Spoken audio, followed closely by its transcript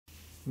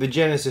The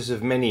genesis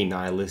of many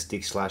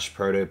nihilistic /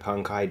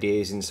 proto-punk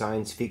ideas in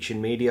science fiction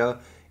media,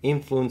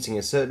 influencing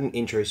a certain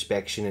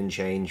introspection and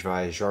change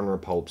via genre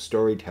pulp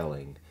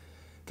storytelling.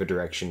 The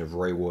direction of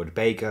Roy Ward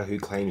Baker, who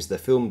claims the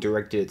film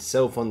directed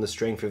itself on the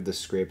strength of the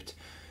script,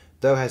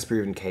 though has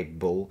proven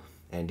capable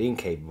and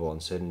incapable on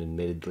certain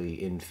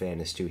admittedly, in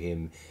fairness to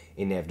him,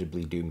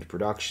 inevitably doomed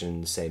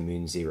productions, say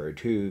Moon Zero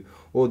 2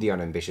 or the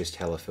unambitious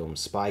telefilm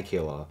Spy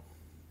Killer.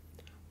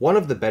 One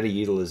of the best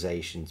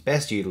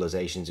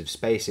utilizations of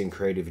space and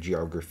creative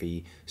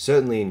geography,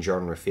 certainly in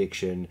genre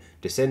fiction,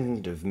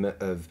 descendant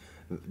of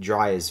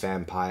Dreyer's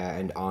Vampire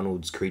and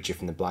Arnold's Creature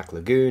from the Black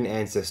Lagoon,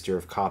 ancestor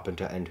of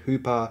Carpenter and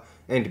Hooper,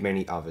 and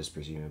many others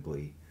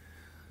presumably.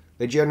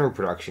 The general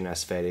production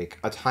aesthetic,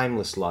 a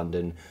timeless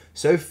London,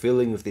 so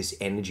filling with this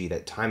energy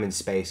that time and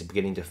space are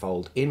beginning to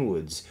fold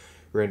inwards,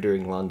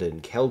 rendering London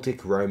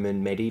Celtic,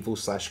 Roman, medieval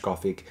 /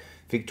 Gothic,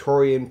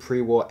 Victorian,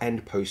 pre-war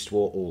and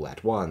post-war all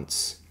at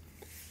once.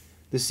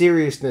 The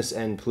seriousness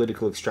and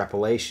political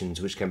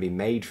extrapolations which can be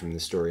made from the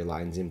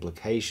storyline's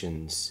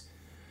implications.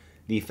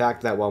 The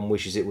fact that one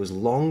wishes it was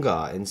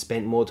longer and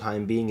spent more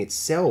time being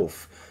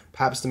itself,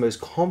 perhaps the most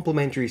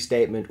complimentary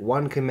statement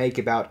one can make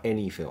about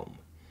any film.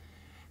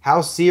 How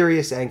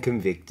serious and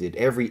convicted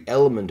every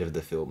element of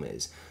the film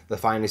is, the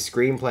finest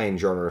screenplay in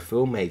genre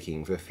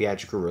filmmaking for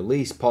theatrical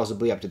release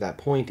possibly up to that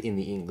point in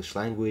the English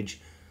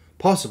language,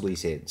 possibly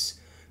since,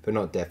 but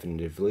not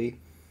definitively.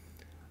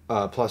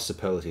 Plus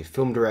superlative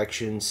film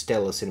direction,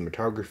 stellar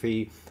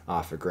cinematography,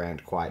 Arthur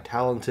Grant quite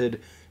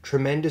talented,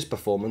 tremendous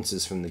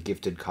performances from the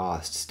gifted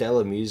cast,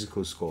 stellar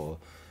musical score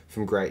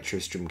from great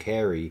Tristram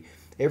Cary.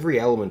 Every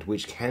element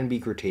which can be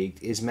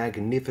critiqued is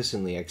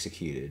magnificently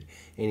executed.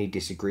 Any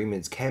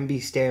disagreements can be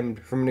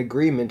stemmed from an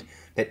agreement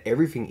that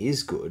everything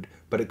is good,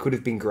 but it could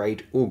have been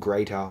great or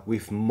greater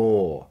with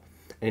more.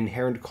 An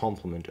inherent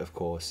compliment, of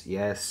course,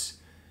 yes.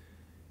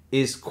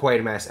 Is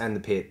Quatermass and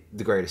the Pit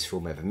the greatest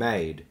film ever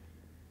made?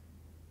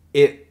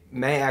 It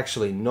may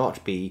actually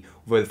not be,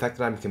 although the fact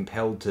that I'm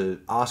compelled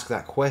to ask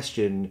that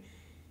question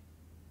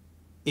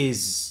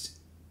is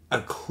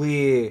a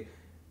clear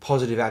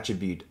positive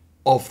attribute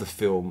of the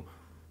film,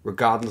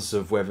 regardless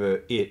of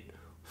whether it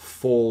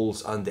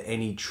falls under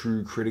any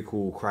true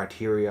critical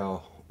criteria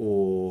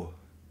or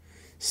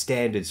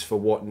standards for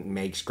what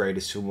makes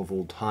greatest film of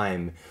all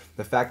time.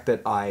 The fact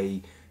that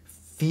I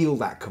feel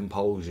that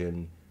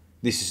compulsion,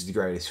 this is the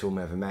greatest film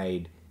ever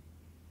made,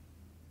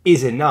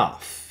 is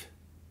enough.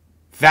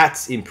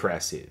 That's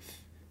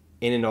impressive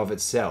in and of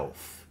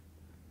itself.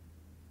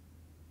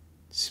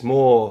 It's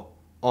more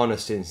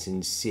honest and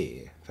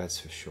sincere, that's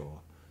for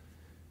sure.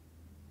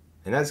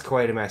 And that's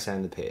Quatermass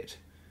and the Pit.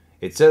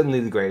 It's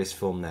certainly the greatest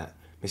film that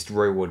Mr.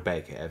 Roy Ward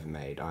Baker ever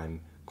made, I'm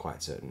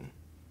quite certain.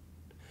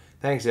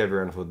 Thanks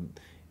everyone for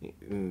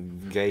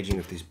engaging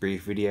with this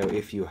brief video.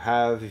 If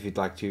you'd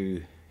like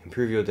to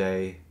improve your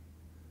day,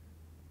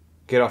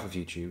 get off of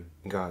YouTube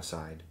and go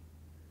outside.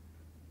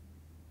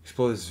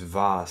 Explore this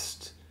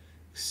vast,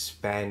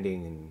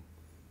 expanding and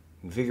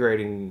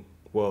invigorating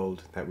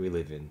world that we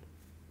live in.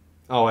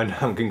 Oh, and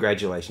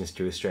congratulations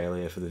to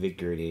Australia for the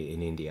victory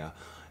in India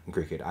in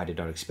cricket. I did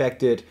not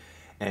expect it,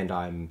 and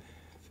I'm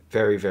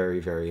very, very,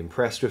 very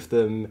impressed with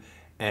them,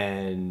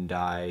 and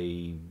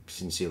I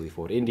sincerely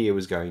thought India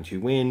was going to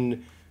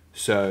win,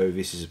 so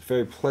this is a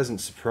very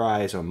pleasant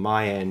surprise on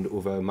my end,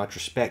 although much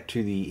respect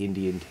to the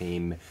Indian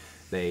team.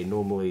 They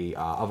normally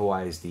are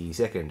otherwise the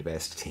second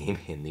best team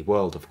in the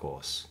world, of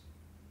course.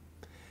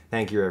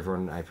 Thank you,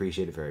 everyone. I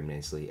appreciate it very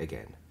immensely.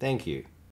 Again, thank you.